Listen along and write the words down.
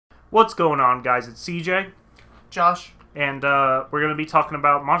What's going on, guys? It's CJ. Josh. And we're going to be talking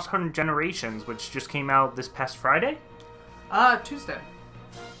about Monster Hunter Generations, which just came out this past Friday? Tuesday.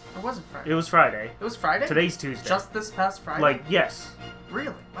 Or was it Friday? It was Friday. It was Friday? Today's Tuesday. Just this past Friday? Like, yes. Really?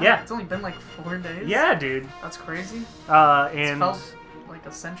 Wow, Yeah. It's only been like 4 days? Yeah, dude. That's crazy. And it's felt like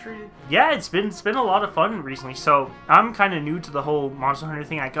a century? Yeah, it's been a lot of fun recently. So, I'm kind of new to the whole Monster Hunter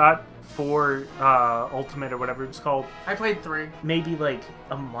thing. I got 4 Ultimate or whatever it's called. I played 3. Maybe like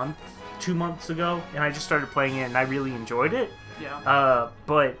a month, 2 months ago, and I just started playing it, and I really enjoyed it. Yeah.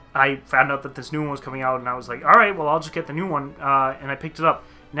 But I found out that this new one was coming out, and I was like, alright, well, I'll just get the new one, and I picked it up.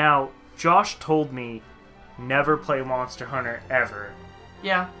 Now, Josh told me never play Monster Hunter ever.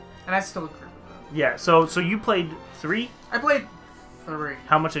 Yeah, and I still agree with that. Yeah, so you played 3? I played 3.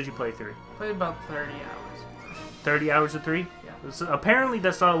 How much did you play 3? Played about 30 hours. 30 hours of 3? Yeah. So apparently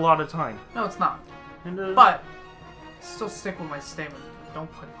that's not a lot of time. No, it's not. And, but, still stick with my statement. Don't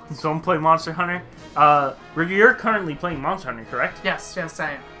play Monster Hunter. Don't play Monster Hunter. You're currently playing Monster Hunter, correct? Yes,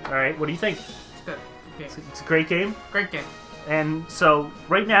 I am. Alright, what do you think? It's good. Good game. It's a great game? Great game. And so,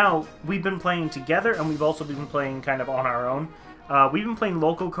 right now, we've been playing together, and we've also been playing kind of on our own. We've been playing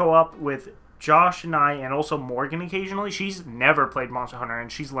local co-op with Josh and I, and also Morgan occasionally. She's never played Monster Hunter,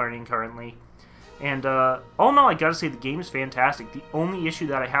 and she's learning currently. And, all in all, I gotta say, the game is fantastic. The only issue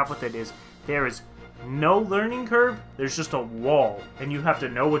that I have with it is there is no learning curve. There's just a wall, and you have to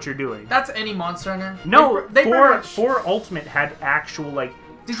know what you're doing. That's any Monster Hunter. No, they four Ultimate had actual, like,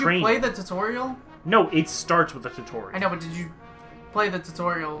 Did training. you play the tutorial? No, it starts with a tutorial. I know, but did you play the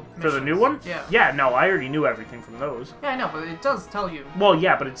tutorial missions? For the new one? Yeah. Yeah, no, I already knew everything from those. Yeah, I know, but it does tell you. Well,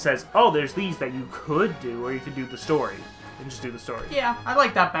 yeah, but it says, oh, there's these that you could do, or you could do the story. And just do the story. Yeah, I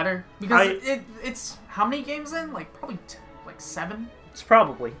like that better. Because it's... How many games in? Like, probably, like 7? It's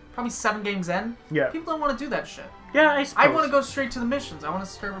probably. Probably 7 games in? Yeah. People don't want to do that shit. Yeah, I suppose. I want to go straight to the missions. I want to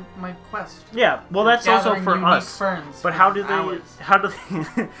start my quest. Yeah, well, that's also for us. Friends but how do they...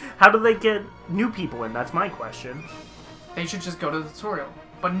 how do they get new people in? That's my question. They should just go to the tutorial.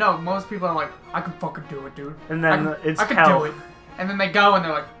 But no, most people are like, I can fucking do it, dude. And then it's I can hell. do it. And then they go and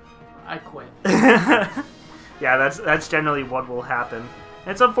they're like, I quit. Yeah, that's generally what will happen.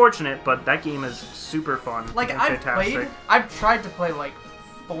 It's unfortunate, but that game is super fun. Like, I've tried to play like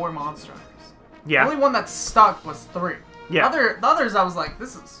 4 Monster Hunters. Yeah. The only one that stuck was 3. Yeah. The others I was like,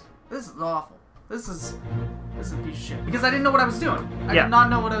 this is awful. This is a piece of shit. Because I didn't know what I was doing. I did not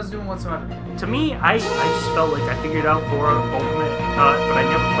know what I was doing whatsoever. To me, I just felt like I figured out 4 Ultimate, but I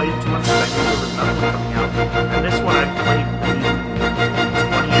never played it too much because I knew there was another one coming out. And this one I've played maybe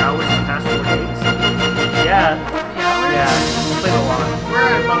 20 hours in the past 4 days. Yeah. Yeah, I played a lot. We're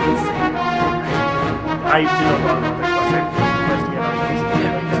at about the same. I did a lot of other quests together.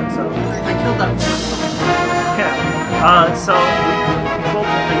 Yeah, so I killed that one. Yeah. So we both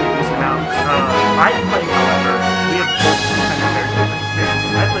played a decent amount. I played, however, we have both kind of very different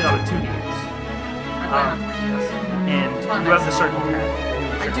experiences. I played on a 2DS. I played on 3DS. And you have the circle pad.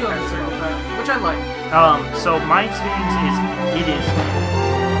 I do have the circle pad, which I like. So my experience is, it is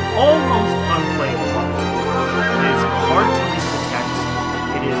almost unplayable. It is hard to read the text.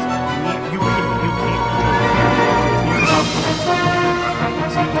 It is, you can't control it. It's impossible at the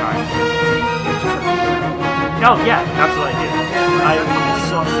same time. Oh yeah, that's what I did.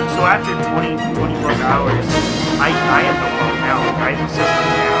 So after 20 plus hours, I have no problem now. Like, I have the system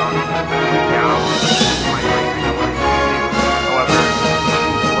down, my brain, I know what I need to do. However,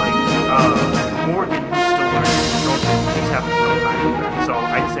 like, Morgan, who's still learning to control it, she's having no time with it. So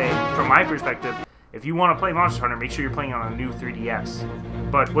I'd say, from my perspective, if you want to play Monster Hunter, make sure you're playing on a new 3DS.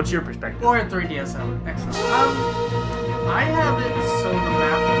 But what's your perspective? Or a 3DS, excellent. I have it so the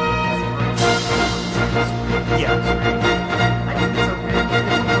map is yeah. I think it's okay.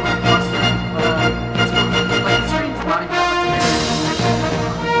 It's a little bit cluster, but it's like the screen's not even that much bigger.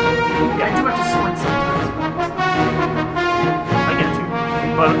 Yeah, I do have to swing sometimes, but it's not. I get you.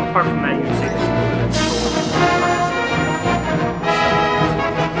 But apart from that, you'd say that you're good at control.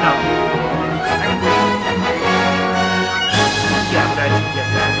 No. Yeah, but I should get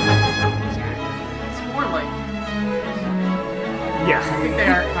that. It's more like... Yeah. I think they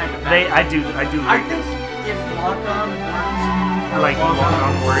are kind of bad. I do I think if lock-on works... Like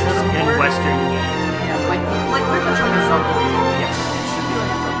lock-on works in Western games. Yeah, like pretty much like a Zelda. Yeah. It should be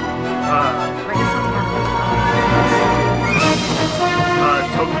like a Zelda. I guess that's part of the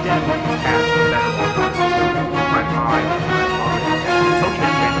Tokiden has a better lock-on system. My mind is my mind.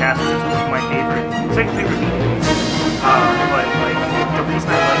 Tokiden's fantastic. It's one of my favorite, second favorite video games. But like, the reason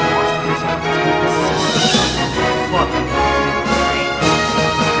I like Monster Hunter so much is because the system is fucking insane.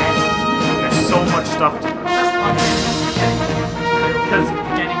 And there's so much stuff to do. Just love it. Because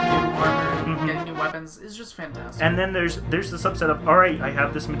Getting new friends is just fantastic. And then there's the subset of, all right, I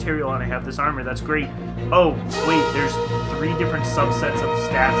have this material and I have this armor. That's great. Oh, wait, there's 3 different subsets of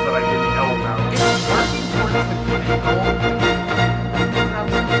stats that I didn't know about. It's working towards the goal.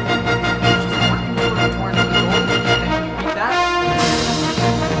 It's just working towards the goal, and you beat that.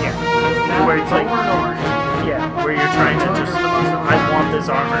 Yeah. That Where it's like, over and over. yeah, where you're trying to just, I want this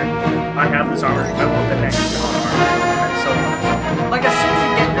armor. I have this armor. I want the next armor. And so on and so on. Like, as soon as you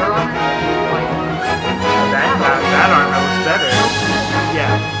get your armor, like, That armor looks better.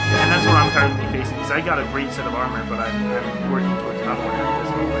 Yeah, and that's what I'm currently facing, because I got a great set of armor, but I'm working towards another one at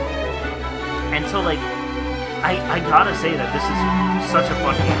this moment. And so, like, I gotta say that this is such a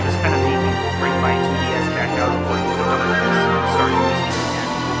fun game. This kind of made me bring my 2DS back out of like the other and start using it again.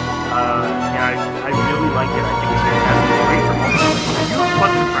 And I really like it. I think it's fantastic. It's great for multiplayer. If you have a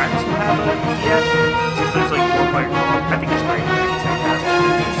bunch of friends who have a DS, since there's like 4-player co-op, I think it's great. I think it's fantastic.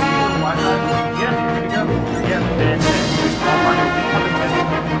 you just need a Wi-Fi. Yeah, You're good to go. yeah, and there's online. We haven't tested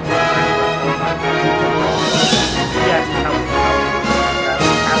it. Yeah, it's how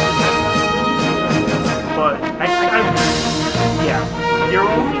but yeah, there were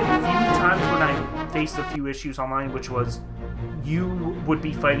only a few times when I faced a few issues online, which was you would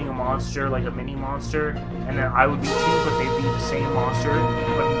be fighting a monster, like a mini monster, and then I would be too, but they'd be the same monster,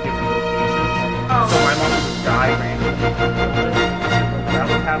 but in different locations. Oh. So my monster would die randomly. That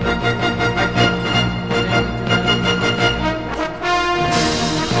would happen. I think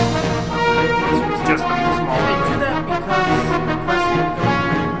It's just the small. they do that because the quest will go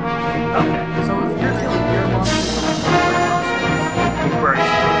through. Okay. So if you're killing your monsters, It burns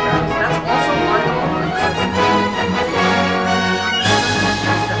really fast. that's also why the online quest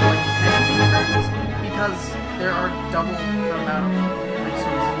instead of like 10 defense, because there are double the amount of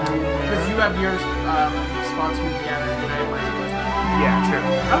resources now. Because you have your spots you gather and I have my spots. Yeah, true.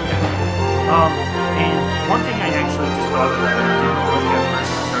 Okay. And one thing I actually just thought of that I didn't look at when I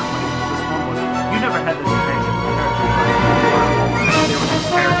started playing this one was you never had this connection with characters, but there were these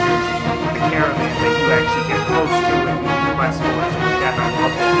characters, the caravan that you actually get close to and you do quest for, so like that I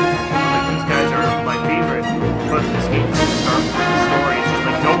love it. Like these guys are my favorite, but this game doesn't start with the story. It's just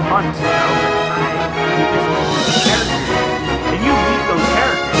like go hunt. And I was like, this is these characters, and you meet those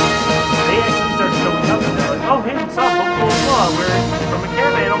characters. They actually start showing up and they're like, oh hey, what's up? Blah blah blah. We're from a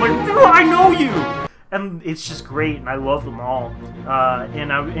caravan. I'm like, dude, I know you. And it's just great, and I love them all.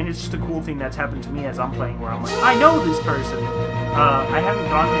 And it's just a cool thing that's happened to me as I'm playing, where I'm like, I know this person. I haven't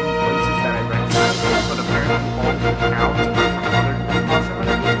gone to any places that I recognize yet, but apparently all the towns are from other Monster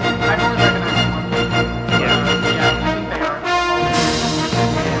Hunter games. I've only recognized one. Yeah. Yeah, I think they are.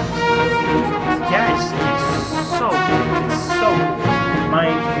 Yeah, it's so cool. It's so cool. My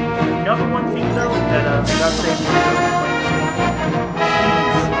number one thing, though, that I gotta say, if you're gonna play this game,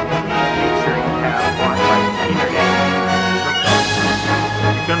 please make sure you have Wi-Fi internet hooked up.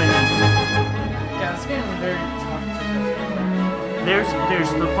 You're gonna need it. Yeah, this game is very tough to just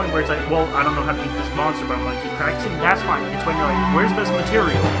There's the point where it's like, well, I don't know how to beat this monster, but I'm gonna keep practicing. That's fine. It's when you're like, where's this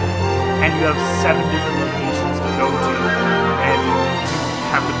material? And you have 7 different locations to go to, and you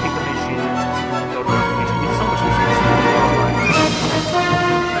have to pick a mission and specifically go to that location. It's so much easier to do it online.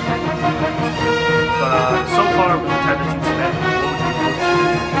 But so far, with the time that you've spent, what would you do?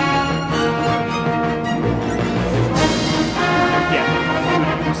 Yeah,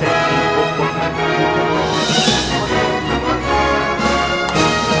 you said, hey, what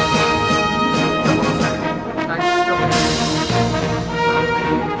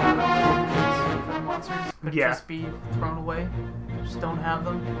would Yeah. just be thrown away. Just don't have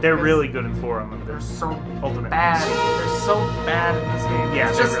them. They're because really good in 4 on them. They're so Ultimate bad. Beast. They're so bad in this game. Yeah,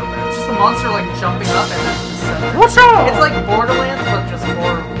 it's they're just real bad. it's just a monster like jumping up and then just says, What's up? it's like Borderlands but just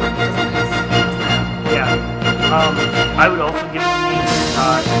horrible. It's bad. Yeah. I would also give it a name.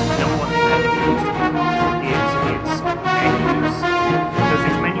 Number one thing that I think it needs to improve is its menus. Because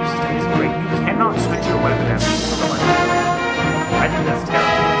its menu system isn't great. You cannot switch your weapon after you select it. I think that's terrible.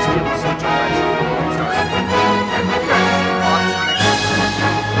 You should be able to switch your weapon before you start. And you got just lots of extra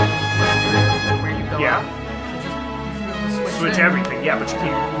where you go Yeah. out. So just you should be able to Switch it. everything. Yeah, but you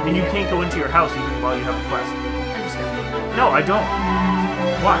can't. And you can't go into your house even while you have a quest. I understand. No, I don't.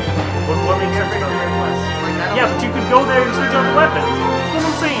 Why? What makes sense about that? Like, I don't Yeah, but you could go there and switch out the weapon. That's what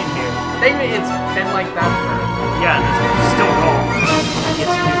I'm saying here. it's been like that for Yeah, and it's still wrong.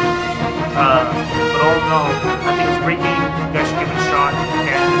 It's stupid. But all in all, I think it's a great game. You guys should give it a shot if you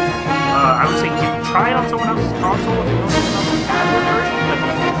can. I would say try it on someone else's console if you know someone else has had it first, because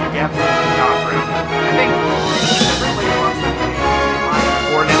it's definitely not for everyone. I think everybody wants that game.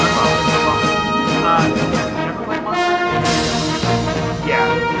 Or an MMO. Never played Monster Hunter. Yeah.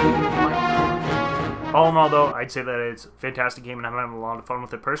 All in all, though, I'd say that it's a fantastic game, and I'm having a lot of fun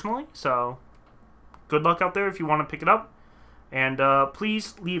with it personally. So, good luck out there if you want to pick it up. And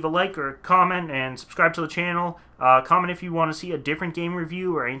please leave a like or a comment and subscribe to the channel. Comment if you want to see a different game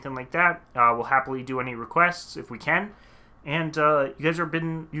review or anything like that. We'll happily do any requests if we can. And you guys have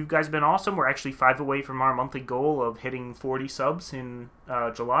been awesome. We're actually 5 away from our monthly goal of hitting 40 subs in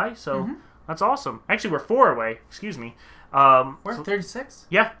July. So that's awesome. Actually, we're 4 away. Excuse me. We're at 36?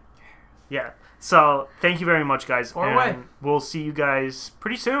 Yeah. Yeah. So thank you very much, guys. 4 away. We'll see you guys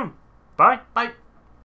pretty soon. Bye. Bye.